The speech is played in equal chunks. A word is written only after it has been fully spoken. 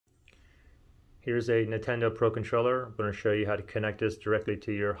Here's a Nintendo Pro Controller. I'm going to show you how to connect this directly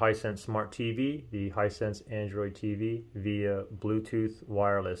to your Hisense Smart TV, the Hisense Android TV, via Bluetooth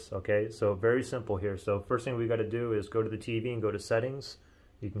wireless. Okay, so very simple here. So first thing we got to do is go to the TV and go to Settings.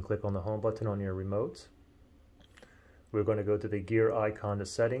 You can click on the home button on your remote. We're going to go to the gear icon to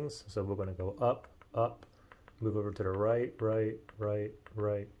Settings. So we're going to go up, up, move over to the right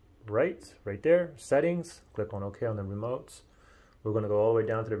there, Settings. Click on OK on the remotes. We're going to go all the way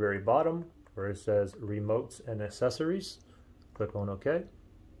down to the very bottom where it says Remotes and Accessories. Click on OK.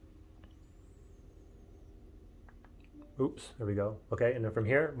 Oops, there we go. Okay, and then from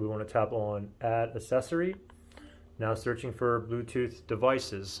here, we want to tap on Add Accessory. Now searching for Bluetooth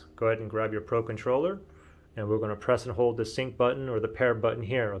devices. Go ahead and grab your Pro Controller, and we're going to press and hold the sync button or the pair button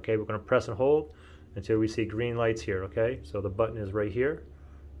here. Okay, we're going to press and hold until we see green lights here. Okay, so the button is right here.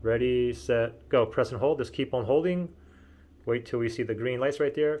 Ready, set, go. Press and hold. Just keep on holding. Wait till we see the green lights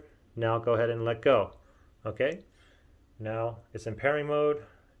right there. Now go ahead and let go. Okay, now it's in pairing mode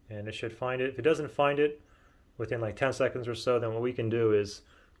and it should find it. If it doesn't find it within like 10 seconds or so, then what we can do is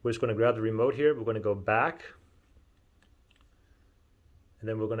we're just going to grab the remote here. We're going to go back, and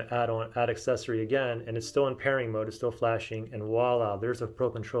then we're going to add accessory again, and it's still in pairing mode. It's still flashing, and voila, there's a Pro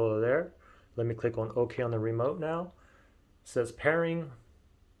Controller there. Let me click on OK on the remote now. It says pairing.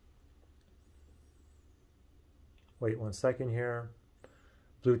 Wait 1 second here.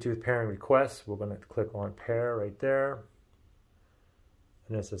 Bluetooth pairing request. We're going to click on pair right there.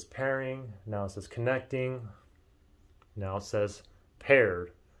 And it says pairing. Now it says connecting. Now it says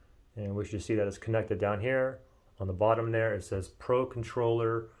paired. And we should see that it's connected down here. On the bottom there, it says Pro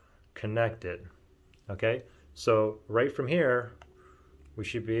Controller connected. Okay, so right from here, we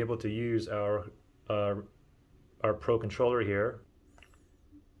should be able to use our Pro Controller here.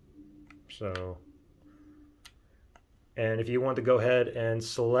 So, and if you want to go ahead and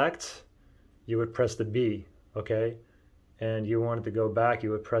select, you would press the B, okay? And you wanted to go back, you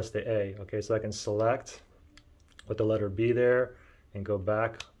would press the A, okay? So I can select with the letter B there and go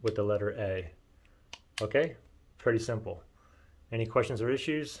back with the letter A. Okay? Pretty simple. Any questions or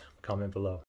issues? Comment below.